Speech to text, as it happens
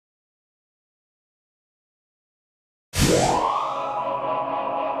I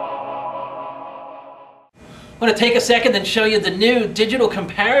want to take a second and show you the new digital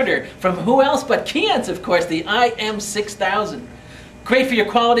comparator from who else but KEYENCE, of course, the IM-6000. Great for your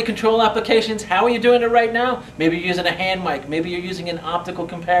quality control applications. How are you doing it right now? Maybe you're using a hand mic. Maybe you're using an optical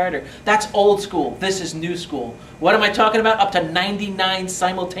comparator. That's old school. This is new school. What am I talking about? Up to 99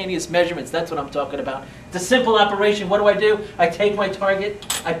 simultaneous measurements. That's what I'm talking about. It's a simple operation. What do? I take my target,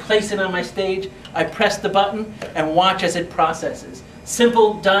 I place it on my stage, I press the button, and watch as it processes.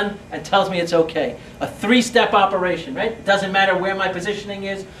 Simple, done, and tells me it's okay. A three-step operation, right? It doesn't matter where my positioning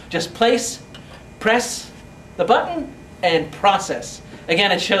is. Just place, press the button, and process.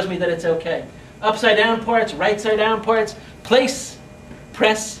 Again, it shows me that it's okay. Upside down parts, right side down parts, place,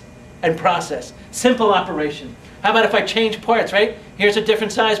 press, and process. Simple operation. How about if I change parts, right? Here's a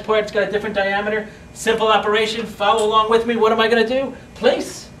different size part, it's got a different diameter. Simple operation, follow along with me. What am I going to do?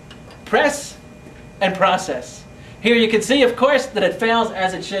 Place, press, and process. Here you can see, of course, that it fails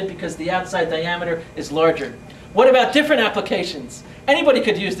as it should because the outside diameter is larger. What about different applications? Anybody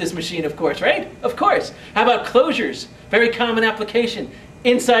could use this machine, of course, right? Of course. How about closures? Very common application.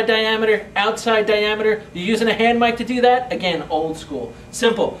 Inside diameter, outside diameter. You're using a hand mic to do that? Again, old school.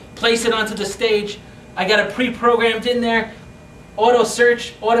 Simple. Place it onto the stage. I got it pre-programmed in there. Auto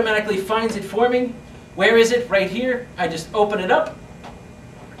search automatically finds it for me. Where is it? Right here. I just open it up.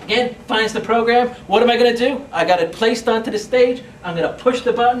 Again, finds the program. What am I going to do? I got it placed onto the stage. I'm going to push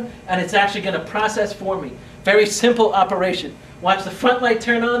the button, and it's actually going to process for me. Very simple operation. Watch the front light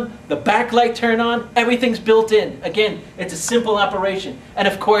turn on, the back light turn on. Everything's built in. Again, it's a simple operation. And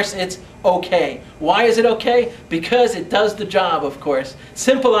of course, it's okay. Why is it okay? Because it does the job, of course.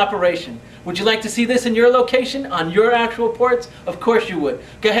 Simple operation. Would you like to see this in your location, on your actual ports? Of course you would.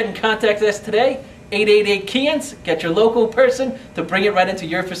 Go ahead and contact us today. 888-KEYENCE. Get your local person to bring it right into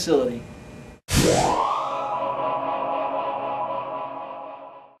your facility.